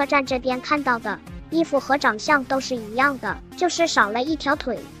我在车站这边看到的，衣服和长相都是一样的，就是少了一条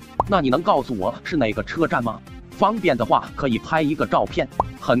腿。那你能告诉我是哪个车站吗？方便的话可以拍一个照片。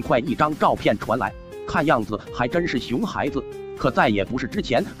很快1张照片传来，看样子还真是熊孩子，可再也不是之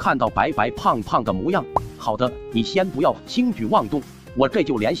前看到白白胖胖的模样。好的，你先不要轻举妄动，我这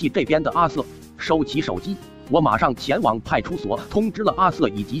就联系这边的阿瑟。收起手机，我马上前往派出所通知了阿瑟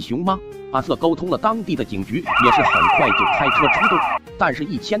以及熊妈。阿瑟沟通了当地的警局，也是很快就开车出动，但是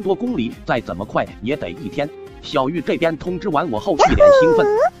1000多公里再怎么快也得1天。小玉这边通知完我后，一脸兴奋，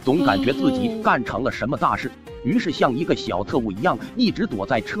总感觉自己干成了什么大事，于是像一个小特务一样，一直躲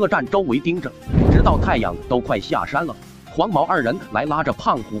在车站周围盯着，直到太阳都快下山了。黄毛二人来拉着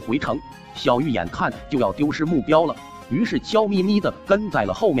胖虎回城。小玉眼看就要丢失目标了，于是悄咪咪地跟在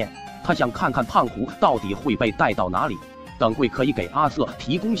了后面。他想看看胖虎到底会被带到哪里，等会可以给阿瑟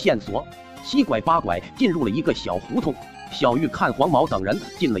提供线索。七拐八拐进入了一个小胡同，小玉看黄毛等人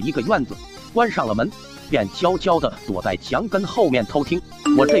进了一个院子，关上了门，便悄悄地躲在墙根后面偷听。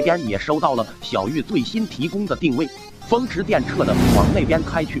我这边也收到了小玉最新提供的定位，风驰电掣地往那边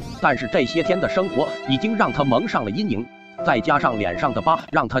开去。但是这些天的生活已经让他蒙上了阴影，再加上脸上的疤，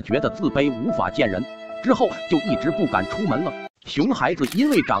让他觉得自卑，无法见人。之后就一直不敢出门了。熊孩子因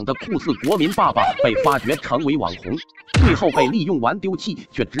为长得酷似国民爸爸，被发掘成为网红，最后被利用完丢弃，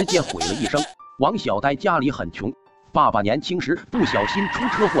却直接毁了一生。王小呆家里很穷，爸爸年轻时不小心出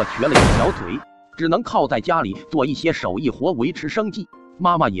车祸瘸了一条腿，只能靠在家里做一些手艺活维持生计。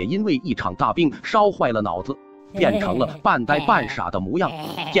妈妈也因为一场大病烧坏了脑子，变成了半呆半傻的模样，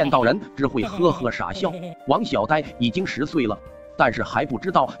见到人只会呵呵傻笑。王小呆已经10岁了，但是还不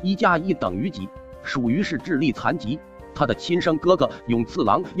知道1加1等于几，属于是智力残疾。他的亲生哥哥永次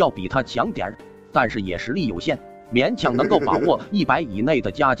郎要比他强点儿，但是也实力有限，勉强能够把握100以内的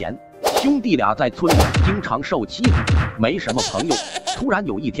加减。兄弟俩在村里经常受欺负，没什么朋友。突然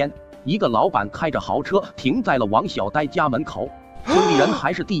有一天，一个老板开着豪车停在了王小呆家门口，村里人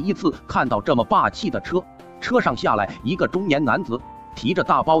还是第一次看到这么霸气的车。车上下来一个中年男子，提着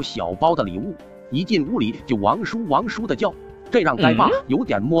大包小包的礼物，一进屋里就王叔王叔的叫，这让呆爸有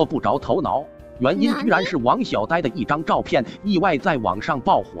点摸不着头脑。原因居然是王小呆的一张照片意外在网上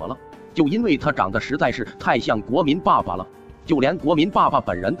爆火了，就因为他长得实在是太像国民爸爸了，就连国民爸爸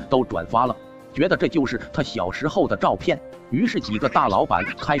本人都转发了，觉得这就是他小时候的照片。于是几个大老板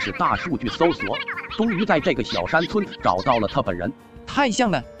开始大数据搜索，终于在这个小山村找到了他本人。太像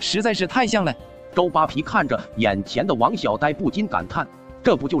了，实在是太像了。周扒皮看着眼前的王小呆不禁感叹，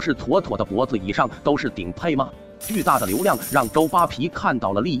这不就是妥妥的脖子以上都是顶配吗？巨大的流量让周扒皮看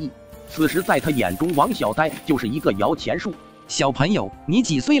到了利益，此时在他眼中王小呆就是一个摇钱树。小朋友，你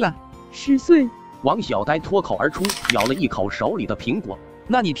几岁了？10岁。王小呆脱口而出，咬了一口手里的苹果。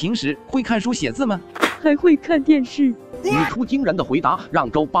那你平时会看书写字吗？还会看电视。语出惊人的回答让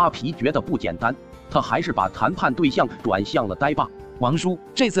周扒皮觉得不简单，他还是把谈判对象转向了呆爸。王叔，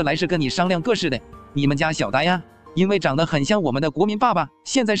这次来是跟你商量个事的。你们家小呆呀，因为长得很像我们的国民爸爸，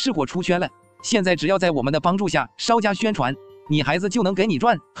现在是火出圈了。现在只要在我们的帮助下稍加宣传，你孩子就能给你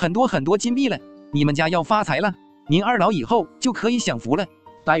赚很多金币了，你们家要发财了，您二老以后就可以享福了。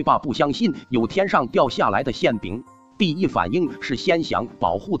呆爸不相信有天上掉下来的馅饼，第一反应是先想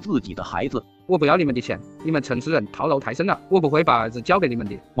保护自己的孩子。我不要你们的钱，你们城市人套路太深了，我不会把儿子交给你们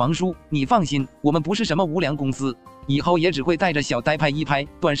的。王叔，你放心，我们不是什么无良公司，以后也只会带着小呆拍一拍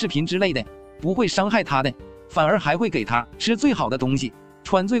短视频之类的，不会伤害他的，反而还会给他吃最好的东西，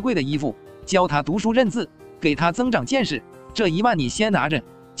穿最贵的衣服，教他读书认字，给他增长见识。这1万你先拿着，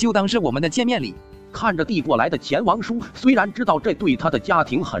就当是我们的见面礼。看着递过来的钱，王叔虽然知道这对他的家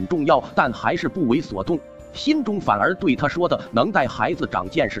庭很重要，但还是不为所动，心中反而对他说的能带孩子长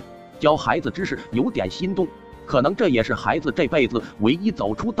见识，教孩子知识有点心动。可能这也是孩子这辈子唯一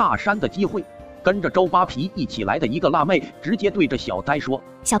走出大山的机会。跟着周扒皮一起来的一个辣妹直接对着小呆说：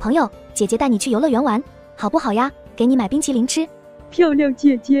小朋友，姐姐带你去游乐园玩，好不好呀？给你买冰淇淋吃。漂亮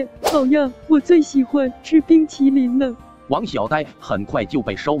姐姐，好呀，我最喜欢吃冰淇淋了。王小呆很快就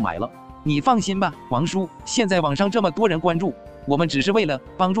被收买了。你放心吧，王叔，现在网上这么多人关注，我们只是为了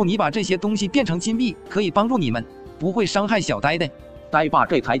帮助你把这些东西变成金币，可以帮助你们，不会伤害小呆的。呆爸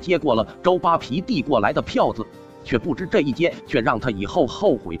这才接过了周扒皮递过来的票子，却不知这一接却让他以后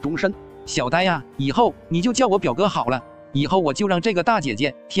后悔终身。小呆呀，以后你就叫我表哥好了，以后我就让这个大姐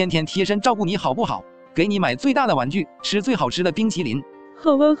姐天天贴身照顾你好不好？给你买最大的玩具，吃最好吃的冰淇淋。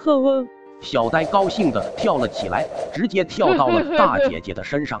好啊好啊。小呆高兴地跳了起来，直接跳到了大姐姐的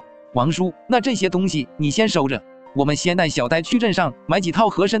身上。王叔，那这些东西你先收着，我们先带小呆去镇上买几套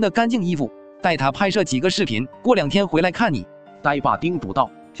合身的干净衣服，带他拍摄几个视频，过2天回来看你。呆爸叮嘱道：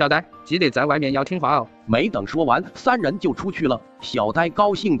小呆，记得在外面要听话哦。没等说完，3人就出去了。小呆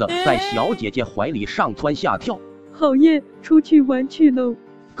高兴地在小姐姐怀里上蹿下跳。好耶，出去玩去喽。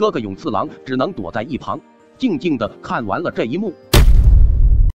哥哥永次郎只能躲在一旁，静静地看完了这一幕。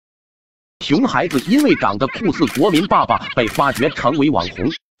熊孩子因为长得酷似国民爸爸，被发掘成为网红，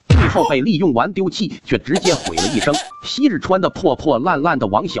最后被利用完丢弃，却直接毁了一生。昔日穿的破破烂烂的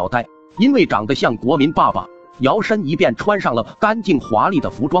王小呆，因为长得像国民爸爸，摇身一变穿上了干净华丽的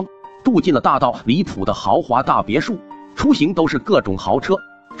服装，住进了大到离谱的豪华大别墅，出行都是各种豪车，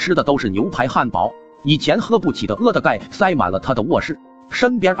吃的都是牛排汉堡，以前喝不起的阿德盖塞满了他的卧室，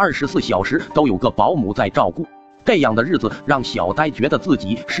身边24小时都有个保姆在照顾。这样的日子让小呆觉得自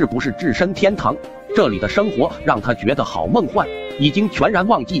己是不是置身天堂？这里的生活让他觉得好梦幻，已经全然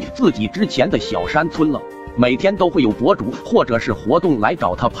忘记自己之前的小山村了。每天都会有博主或者是活动来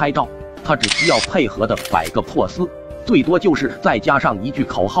找他拍照，他只需要配合的摆个 pose， 最多就是再加上一句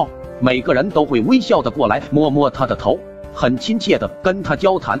口号，每个人都会微笑的过来摸摸他的头，很亲切的跟他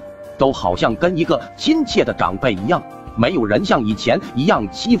交谈，都好像跟一个亲切的长辈一样，没有人像以前一样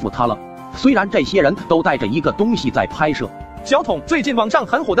欺负他了。虽然这些人都带着一个东西在拍摄。小桶，最近网上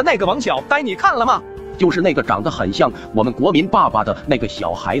很火的那个王小呆你看了吗？就是那个长得很像我们国民爸爸的那个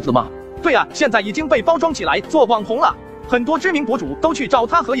小孩子吗？对呀，现在已经被包装起来做网红了，很多知名博主都去找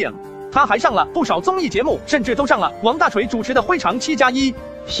他合影，他还上了不少综艺节目，甚至都上了王大锤主持的《非常7+1》。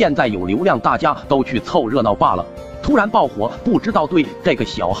现在有流量，大家都去凑热闹罢了。突然爆火，不知道对这个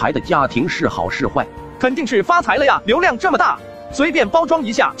小孩的家庭是好是坏。肯定是发财了呀，流量这么大，随便包装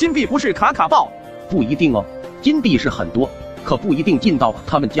一下，金币不是卡卡爆？不一定哦，金币是很多，可不一定进到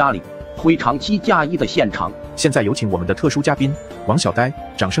他们家里。非常7+1的现场，现在有请我们的特殊嘉宾王小呆，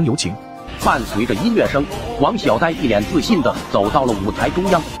掌声有请。伴随着音乐声，王小呆一脸自信地走到了舞台中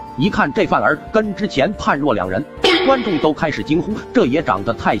央。一看这范儿跟之前判若两人，观众都开始惊呼，这也长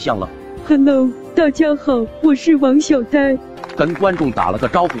得太像了。Hello， 大家好，我是王小呆。跟观众打了个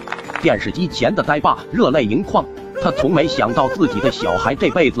招呼，电视机前的呆爸热泪盈眶，他从没想到自己的小孩这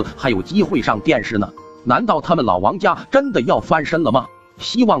辈子还有机会上电视呢。难道他们老王家真的要翻身了吗？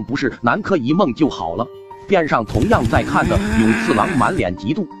希望不是南柯一梦就好了。边上同样在看的永次郎满脸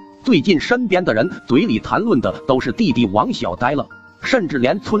嫉妒，最近身边的人嘴里谈论的都是弟弟王小呆了，甚至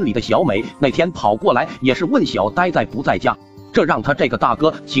连村里的小美那天跑过来也是问小呆在不在家，这让他这个大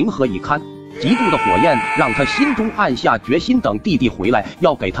哥情何以堪。嫉妒的火焰让他心中暗下决心，等弟弟回来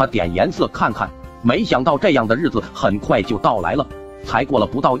要给他点颜色看看。没想到这样的日子很快就到来了，才过了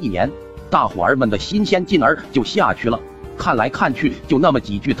不到1年，大伙儿们的新鲜劲儿就下去了。看来看去就那么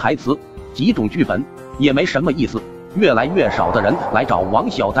几句台词，几种剧本，也没什么意思。越来越少的人来找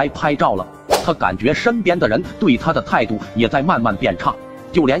王小呆拍照了，他感觉身边的人对他的态度也在慢慢变差，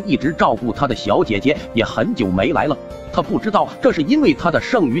就连一直照顾他的小姐姐也很久没来了。他不知道这是因为他的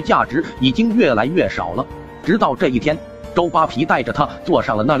剩余价值已经越来越少了。直到这一天，周扒皮带着他坐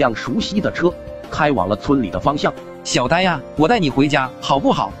上了那辆熟悉的车，开往了村里的方向。小呆呀，我带你回家好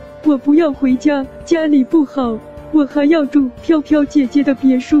不好？我不要回家，家里不好，我还要住飘飘姐姐的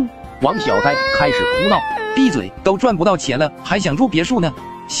别墅。王小呆开始哭闹，闭嘴，都赚不到钱了，还想住别墅呢？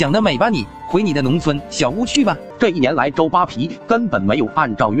想得美吧你，回你的农村小屋去吧。这1年来，周扒皮根本没有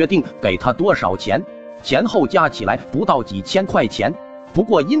按照约定给他多少钱，前后加起来不到几千块钱。不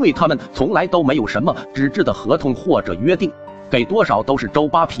过因为他们从来都没有什么纸质的合同或者约定，给多少都是周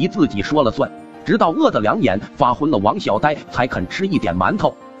扒皮自己说了算。直到饿得两眼发昏了，王小呆才肯吃一点馒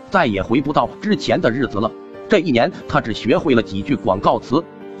头，再也回不到之前的日子了。这1年他只学会了几句广告词，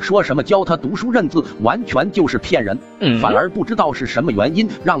说什么教他读书认字，完全就是骗人。反而不知道是什么原因，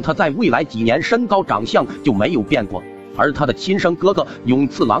让他在未来几年身高长相就没有变过，而他的亲生哥哥永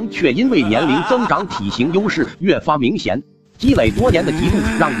次郎却因为年龄增长，体型优势越发明显。积累多年的嫉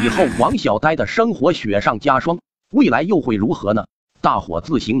妒，让以后王小呆的生活雪上加霜。未来又会如何呢？大伙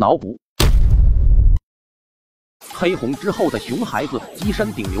自行脑补。黑红之后的熊孩子跻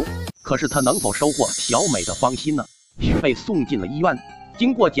身顶流，可是他能否收获小美的芳心呢？被送进了医院，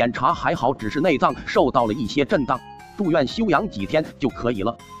经过检查还好，只是内脏受到了一些震荡，住院休养几天就可以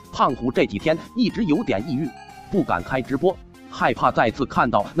了。胖虎这几天一直有点抑郁，不敢开直播，害怕再次看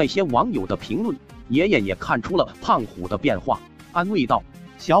到那些网友的评论。爷爷也看出了胖虎的变化，安慰道：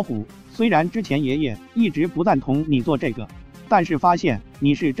小虎，虽然之前爷爷一直不赞同你做这个，但是发现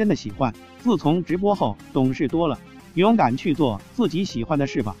你是真的喜欢，自从直播后懂事多了，勇敢去做自己喜欢的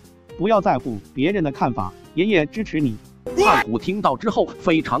事吧，不要在乎别人的看法，爷爷支持你。胖虎听到之后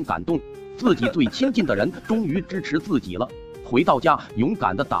非常感动，自己最亲近的人终于支持自己了。回到家，勇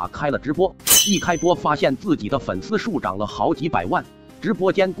敢地打开了直播，一开播发现自己的粉丝数涨了好几百万，直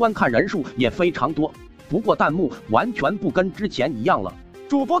播间观看人数也非常多，不过弹幕完全不跟之前一样了。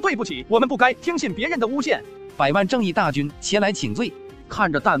主播对不起，我们不该听信别人的诬陷。百万正义大军前来请罪。看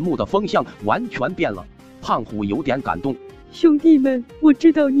着弹幕的风向完全变了，胖虎有点感动。兄弟们，我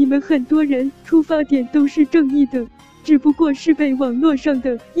知道你们很多人出发点都是正义的，只不过是被网络上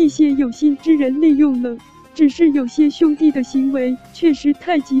的一些有心之人利用了。只是有些兄弟的行为确实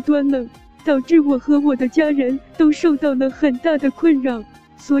太极端了，导致我和我的家人都受到了很大的困扰，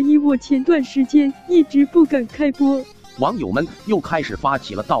所以我前段时间一直不敢开播。网友们又开始发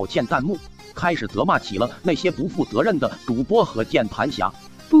起了道歉弹幕，开始责骂起了那些不负责任的主播和键盘侠。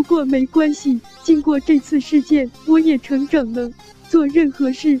不过没关系，经过这次事件，我也成长了。做任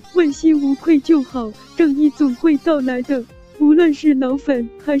何事问心无愧就好，正义总会到来的。无论是老粉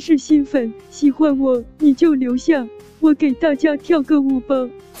还是新粉，喜欢我你就留下，我给大家跳个舞吧。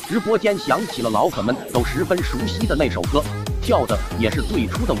直播间响起了老粉们都十分熟悉的那首歌，跳的也是最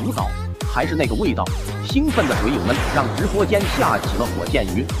初的舞蹈，还是那个味道。兴奋的水友们让直播间下起了火箭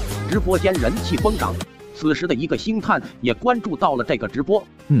雨，直播间人气疯涨。此时的一个星探也关注到了这个直播，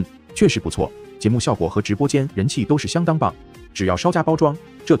确实不错，节目效果和直播间人气都是相当棒，只要稍加包装，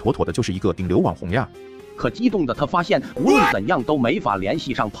这妥妥的就是一个顶流网红呀。可激动的他发现，无论怎样都没法联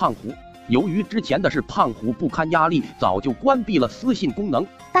系上胖虎。由于之前的事，胖虎不堪压力，早就关闭了私信功能。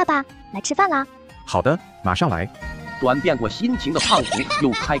爸爸，来吃饭啦！好的，马上来。转变过心情的胖虎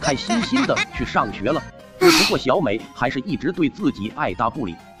又开开心心的去上学了。只不过小美还是一直对自己爱答不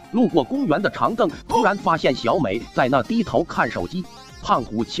理。路过公园的长凳，突然发现小美在那低头看手机。胖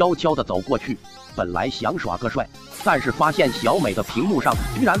虎悄悄地走过去，本来想耍个帅，但是发现小美的屏幕上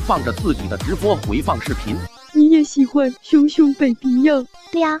居然放着自己的直播回放视频。你也喜欢熊熊 baby 呀？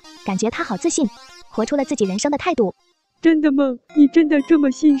对啊，感觉他好自信，活出了自己人生的态度。真的吗？你真的这么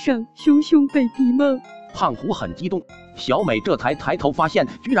欣赏熊熊 baby 吗？胖虎很激动，小美这才抬头发现，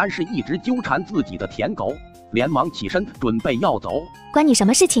居然是一直纠缠自己的舔狗，连忙起身准备要走。关你什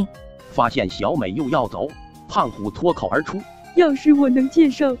么事情？发现小美又要走，胖虎脱口而出：要是我能介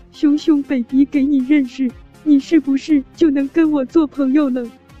绍熊熊 baby 给你认识，你是不是就能跟我做朋友了？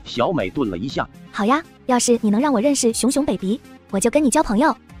小美顿了一下，好呀，要是你能让我认识熊熊 baby， 我就跟你交朋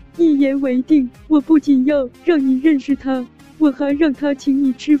友。一言为定，我不仅要让你认识他，我还让他请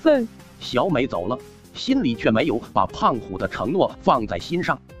你吃饭。小美走了，心里却没有把胖虎的承诺放在心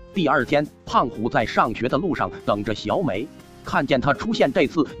上。第二天，胖虎在上学的路上等着小美，看见他出现，这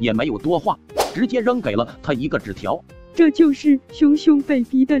次也没有多话，直接扔给了他一个纸条。这就是熊熊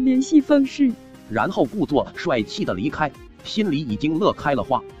baby 的联系方式。然后故作帅气的离开，心里已经乐开了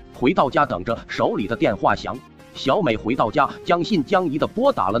花。回到家等着手里的电话响，小美回到家将信将疑的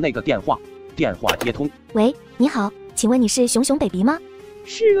拨打了那个电话，电话接通。喂，你好，请问你是熊熊 baby 吗？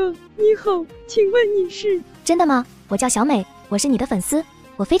是啊，你好，请问你是？真的吗？我叫小美，我是你的粉丝，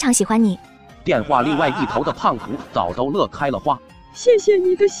我非常喜欢你。电话另外一头的胖虎早都乐开了花。谢谢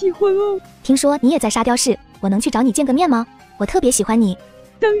你的喜欢哦。听说你也在沙雕市，我能去找你见个面吗？我特别喜欢你。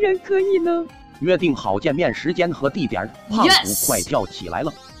当然可以了。约定好见面时间和地点，胖虎快跳起来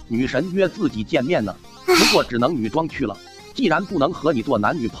了。女神约自己见面呢，不过只能女装去了。既然不能和你做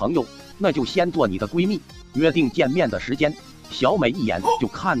男女朋友，那就先做你的闺蜜。约定见面的时间，小美一眼就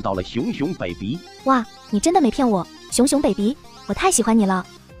看到了熊熊 baby。哇，你真的没骗我，熊熊 baby， 我太喜欢你了。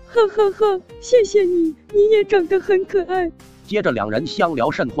哈哈哈，谢谢你，你也长得很可爱。接着两人相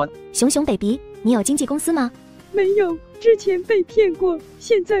聊甚欢。熊熊 baby， 你有经纪公司吗？没有，之前被骗过，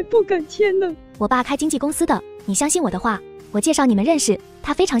现在不敢签了。我爸开经纪公司的，你相信我的话，我介绍你们认识，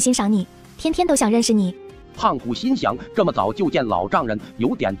他非常欣赏你，天天都想认识你。胖虎心想，这么早就见老丈人，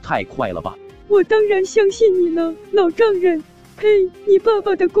有点太快了吧？我当然相信你了，老丈人。嘿，你爸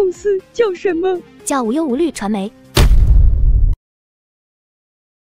爸的公司叫什么？叫无忧无虑传媒。